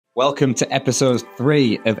Welcome to episode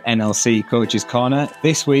 3 of NLC Coach's Corner.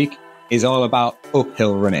 This week is all about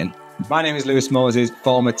uphill running. My name is Lewis Moses,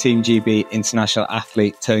 former Team GB international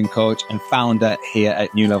athlete turned coach and founder here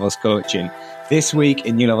at New Levels Coaching. This week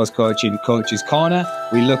in New Levels Coaching Coach's Corner,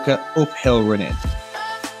 we look at uphill running.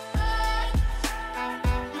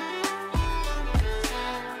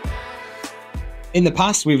 In the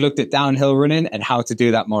past, we've looked at downhill running and how to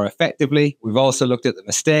do that more effectively. We've also looked at the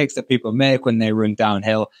mistakes that people make when they run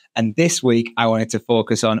downhill. And this week, I wanted to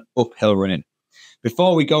focus on uphill running.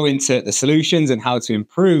 Before we go into the solutions and how to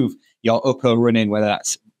improve your uphill running, whether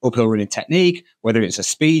that's uphill running technique, whether it's a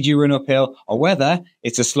speed you run uphill, or whether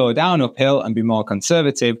it's a slow down uphill and be more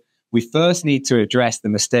conservative, we first need to address the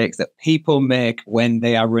mistakes that people make when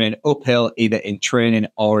they are running uphill, either in training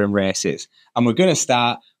or in races. And we're going to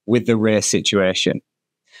start with the race situation.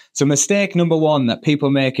 So mistake number one that people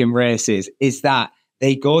make in races is that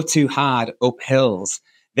they go too hard up hills.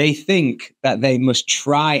 They think that they must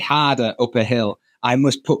try harder up a hill. I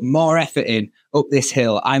must put more effort in up this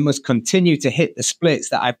hill. I must continue to hit the splits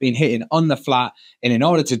that I've been hitting on the flat. And in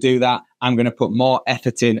order to do that, I'm going to put more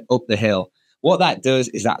effort in up the hill. What that does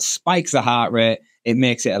is that spikes the heart rate. It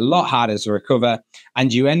makes it a lot harder to recover.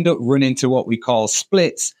 And you end up running to what we call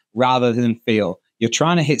splits rather than feel. You're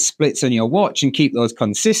trying to hit splits on your watch and keep those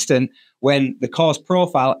consistent when the course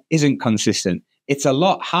profile isn't consistent. It's a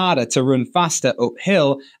lot harder to run faster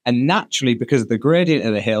uphill, and naturally, because of the gradient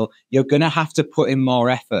of the hill, you're going to have to put in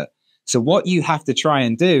more effort. So what you have to try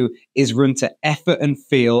and do is run to effort and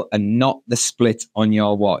feel and not the split on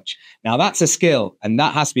your watch. Now, that's a skill, and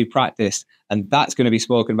that has to be practiced, and that's going to be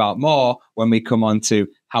spoken about more when we come on to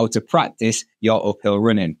how to practice your uphill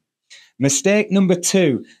running. Mistake number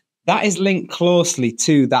 2. That is linked closely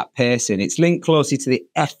to that pacing. It's linked closely to the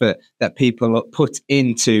effort that people put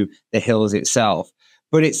into the hills itself.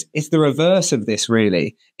 But it's the reverse of this,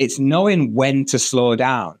 really. It's knowing when to slow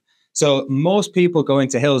down. So most people go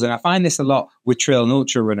into hills, and I find this a lot with trail and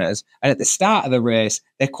ultra runners. And at the start of the race,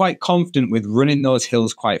 they're quite confident with running those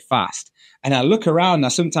hills quite fast. And I look around and I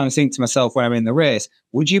sometimes think to myself when I'm in the race,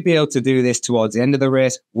 would you be able to do this towards the end of the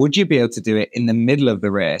race? Would you be able to do it in the middle of the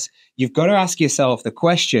race? You've got to ask yourself the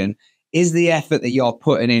question, is the effort that you're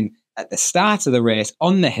putting in at the start of the race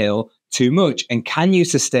on the hill too much? And can you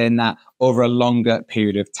sustain that over a longer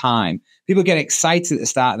period of time? People get excited at the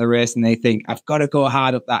start of the race and they think, I've got to go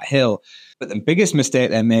hard up that hill. But the biggest mistake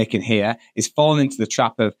they're making here is falling into the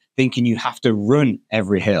trap of thinking you have to run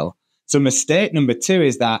every hill. So mistake number 2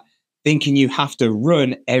 is that thinking you have to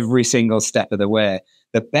run every single step of the way.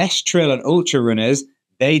 The best trail and ultra runners,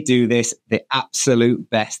 they do this the absolute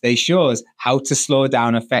best. They show us how to slow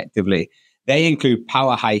down effectively. They include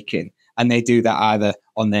power hiking, and they do that either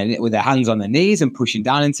with their hands on their knees and pushing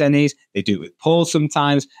down into their knees. They do it with poles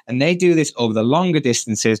sometimes, and they do this over the longer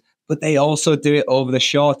distances, but they also do it over the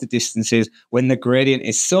shorter distances. When the gradient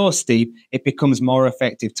is so steep, it becomes more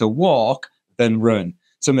effective to walk than run.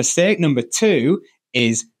 So mistake number 2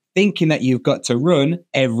 is thinking that you've got to run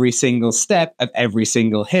every single step of every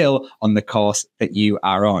single hill on the course that you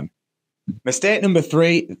are on. Mistake number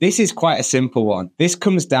 3, this is quite a simple one. This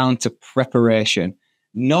comes down to preparation,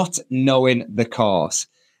 not knowing the course.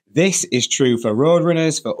 This is true for road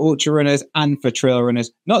runners, for ultra runners, and for trail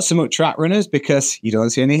runners. Not so much track runners because you don't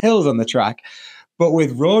see any hills on the track. But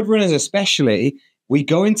with road runners especially, we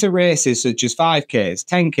go into races such as 5Ks,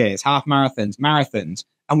 10Ks, half marathons, marathons,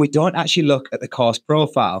 and we don't actually look at the course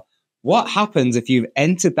profile. What happens if you've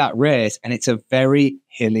entered that race and it's a very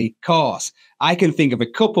hilly course? I can think of a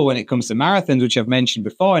couple when it comes to marathons, which I've mentioned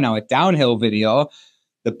before in our downhill video.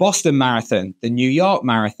 The Boston Marathon, the New York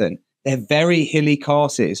Marathon, they're very hilly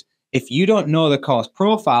courses. If you don't know the course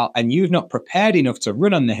profile and you've not prepared enough to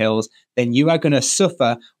run on the hills, then you are going to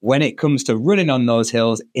suffer when it comes to running on those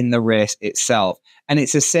hills in the race itself. And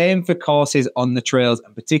it's the same for courses on the trails,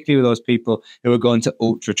 and particularly with those people who are going to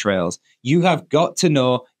ultra trails. You have got to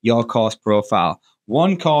know your course profile.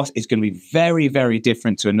 One course is going to be very, very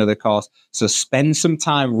different to another course. So spend some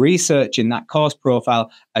time researching that course profile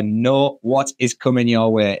and know what is coming your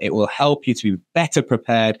way. It will help you to be better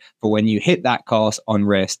prepared for when you hit that course on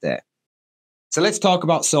race day. So let's talk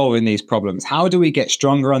about solving these problems. How do we get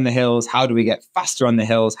stronger on the hills? How do we get faster on the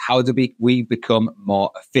hills? How do we become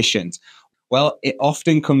more efficient? Well, it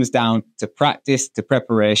often comes down to practice, to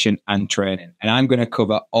preparation, and training. And I'm going to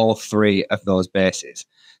cover all 3 of those bases.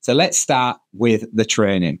 So let's start with the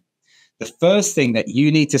training. The first thing that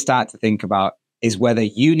you need to start to think about is whether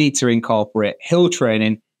you need to incorporate hill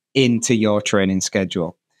training into your training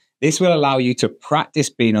schedule. This will allow you to practice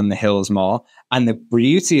being on the hills more. And the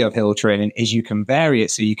beauty of hill training is you can vary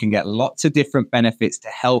it so you can get lots of different benefits to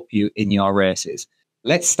help you in your races.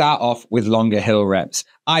 Let's start off with longer hill reps.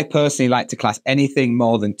 I personally like to class anything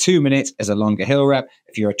more than 2 minutes as a longer hill rep.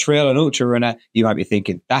 If you're a trail and ultra runner, you might be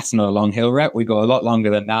thinking, that's not a long hill rep. We go a lot longer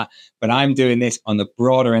than that. But I'm doing this on the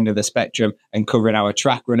broader end of the spectrum and covering our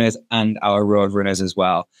track runners and our road runners as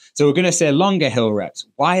well. So we're going to say longer hill reps.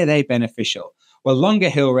 Why are they beneficial? Well, longer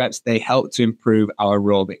hill reps, they help to improve our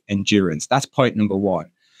aerobic endurance. That's point number one.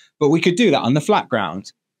 But we could do that on the flat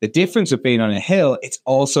ground. The difference of being on a hill, it's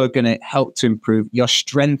also going to help to improve your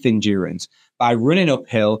strength endurance. By running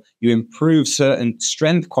uphill, you improve certain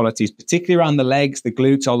strength qualities, particularly around the legs, the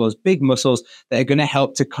glutes, all those big muscles that are going to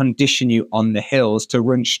help to condition you on the hills to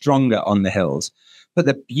run stronger on the hills. But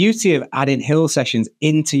the beauty of adding hill sessions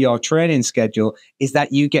into your training schedule is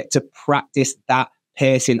that you get to practice that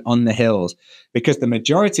pacing on the hills. Because the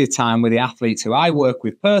majority of time with the athletes who I work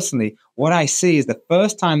with personally, what I see is the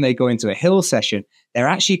first time they go into a hill session, they're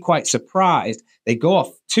actually quite surprised. They go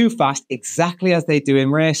off too fast, exactly as they do in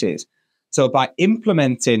races. So by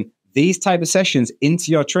implementing these type of sessions into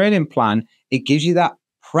your training plan, it gives you that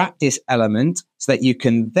practice element so that you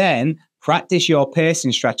can then practice your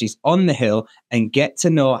pacing strategies on the hill and get to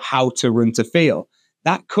know how to run to feel.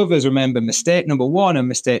 That covers, remember, mistake number one and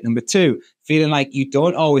mistake number two, feeling like you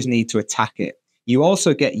don't always need to attack it. You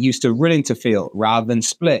also get used to running to feel rather than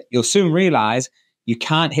split. You'll soon realize you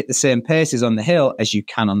can't hit the same paces on the hill as you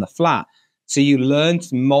can on the flat. So you learn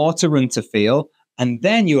more to run to feel. And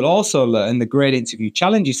then you'll also learn the gradients. If you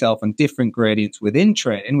challenge yourself on different gradients within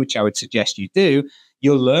training, which I would suggest you do,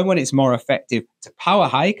 you'll learn when it's more effective to power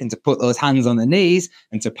hike and to put those hands on the knees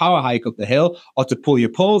and to power hike up the hill, or to pull your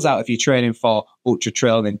poles out if you're training for ultra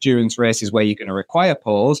trail and endurance races where you're going to require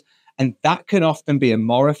poles. And that can often be a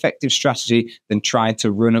more effective strategy than trying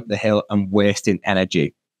to run up the hill and wasting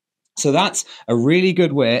energy. So that's a really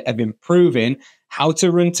good way of improving how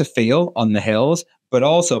to run to feel on the hills, but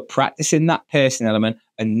also practicing that pacing element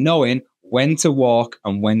and knowing when to walk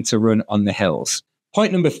and when to run on the hills.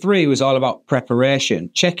 Point number 3 was all about preparation,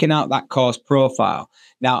 checking out that course profile.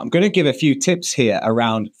 Now, I'm going to give a few tips here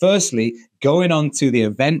around, firstly, going onto the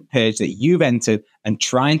event page that you've entered and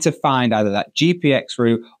trying to find either that GPX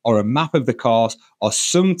route or a map of the course or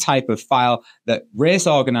some type of file that race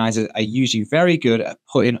organizers are usually very good at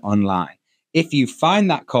putting online. If you find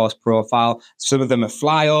that course profile, some of them are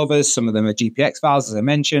flyovers, some of them are GPX files, as I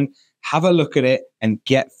mentioned, have a look at it and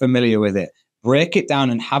get familiar with it. Break it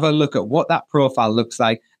down and have a look at what that profile looks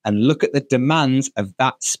like and look at the demands of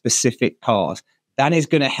that specific course. That is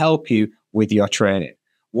going to help you with your training.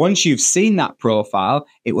 Once you've seen that profile,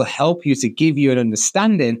 it will help you to give you an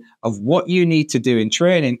understanding of what you need to do in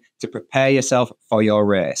training to prepare yourself for your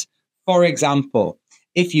race. For example,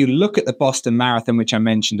 if you look at the Boston Marathon, which I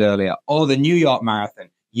mentioned earlier, or the New York Marathon,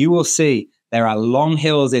 you will see there are long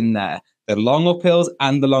hills in there, the long uphills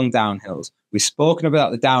and the long downhills. We've spoken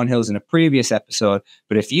about the downhills in a previous episode,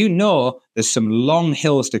 but if you know there's some long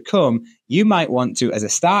hills to come, you might want to, as a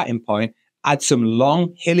starting point, add some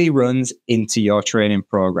long hilly runs into your training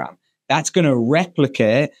program. That's going to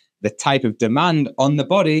replicate the type of demand on the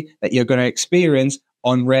body that you're going to experience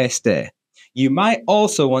on race day. You might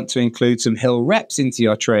also want to include some hill reps into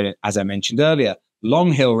your training. As I mentioned earlier,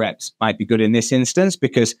 long hill reps might be good in this instance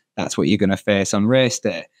because that's what you're going to face on race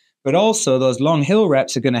day. But also those long hill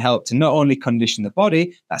reps are going to help to not only condition the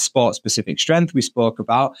body, that sport-specific strength we spoke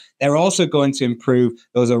about, they're also going to improve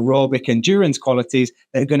those aerobic endurance qualities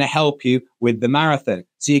that are going to help you with the marathon.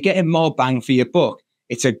 So you're getting more bang for your buck.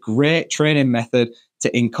 It's a great training method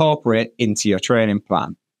to incorporate into your training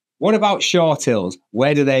plan. What about short hills?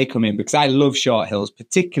 Where do they come in? Because I love short hills,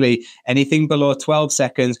 particularly anything below 12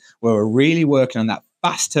 seconds where we're really working on that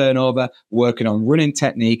fast turnover, working on running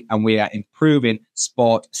technique, and we are improving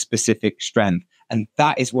sport-specific strength. And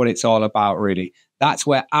that is what it's all about, really. That's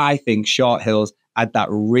where I think short hills add that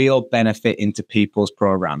real benefit into people's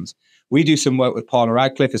programs. We do some work with Paula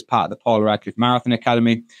Radcliffe as part of the Paula Radcliffe Marathon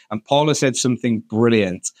Academy, and Paula said something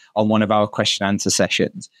brilliant on one of our question and answer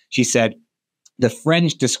sessions. She said, the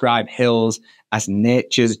French describe hills as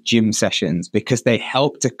nature's gym sessions because they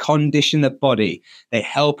help to condition the body. They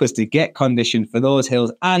help us to get conditioned for those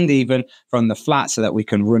hills and even from the flat so that we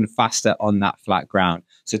can run faster on that flat ground.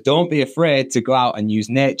 So don't be afraid to go out and use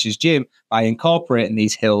nature's gym by incorporating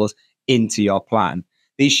these hills into your plan.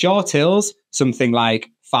 These short hills, something like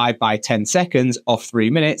 5 by 10 seconds off 3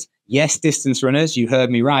 minutes. Yes, distance runners, you heard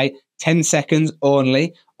me right. 10 seconds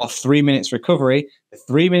only of 3 minutes recovery. The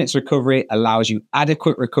 3 minutes recovery allows you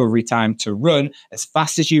adequate recovery time to run as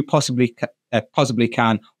fast as you possibly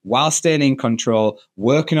can while staying in control,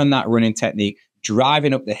 working on that running technique,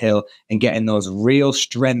 driving up the hill and getting those real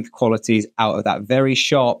strength qualities out of that very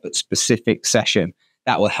short but specific session.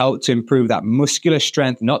 that will help to improve that muscular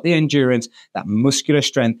strength, not the endurance, that muscular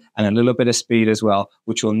strength and a little bit of speed as well,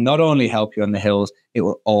 which will not only help you on the hills, it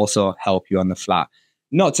will also help you on the flat.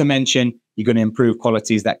 Not to mention, you're going to improve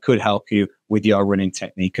qualities that could help you with your running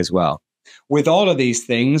technique as well. With all of these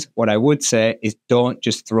things, what I would say is don't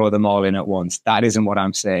just throw them all in at once. That isn't what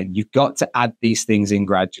I'm saying. You've got to add these things in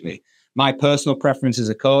gradually. My personal preference as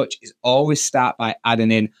a coach is always start by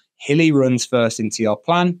adding in hilly runs first into your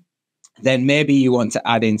plan. Then maybe you want to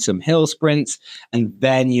add in some hill sprints, and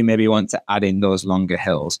then you maybe want to add in those longer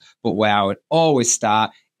hills. But where I would always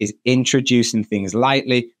start is introducing things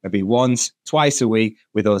lightly, maybe once, twice a week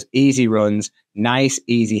with those easy runs, nice,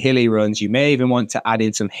 easy, hilly runs. You may even want to add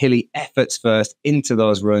in some hilly efforts first into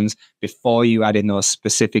those runs before you add in those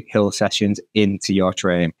specific hill sessions into your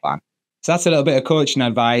training plan. So that's a little bit of coaching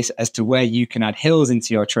advice as to where you can add hills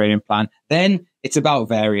into your training plan. Then it's about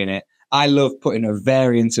varying it. I love putting a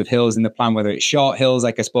variance of hills in the plan, whether it's short hills,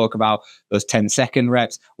 like I spoke about, those 10-second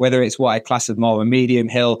reps, whether it's what I class as more of a medium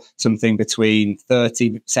hill, something between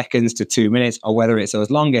 30 seconds to 2 minutes, or whether it's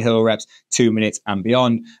those longer hill reps, 2 minutes and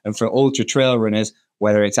beyond. And for ultra trail runners,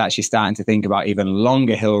 whether it's actually starting to think about even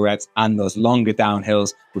longer hill reps and those longer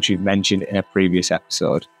downhills, which we've mentioned in a previous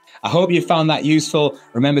episode. I hope you found that useful.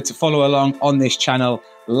 Remember to follow along on this channel.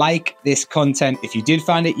 Like this content. If you did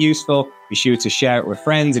find it useful, be sure to share it with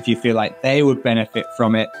friends if you feel like they would benefit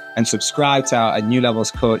from it, and subscribe to our New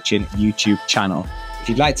Levels Coaching YouTube channel. If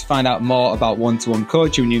you'd like to find out more about one-to-one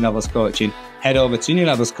coaching with New Levels Coaching, head over to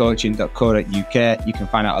newlevelscoaching.co.uk. You can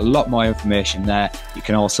find out a lot more information there. You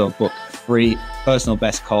can also book a free personal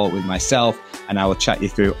best call with myself, and I will chat you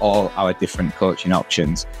through all our different coaching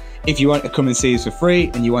options. If you want to come and see us for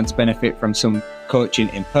free and you want to benefit from some coaching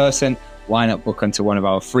in person, why not book onto one of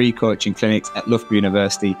our free coaching clinics at Loughborough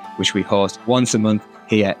University, which we host once a month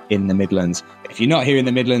here in the Midlands. If you're not here in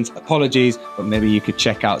the Midlands, apologies, but maybe you could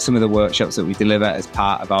check out some of the workshops that we deliver as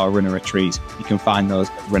part of our runner retreats. You can find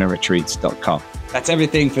those at runnerretreats.com. That's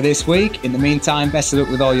everything for this week. In the meantime, best of luck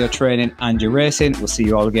with all your training and your racing. We'll see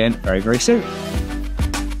you all again very, very soon.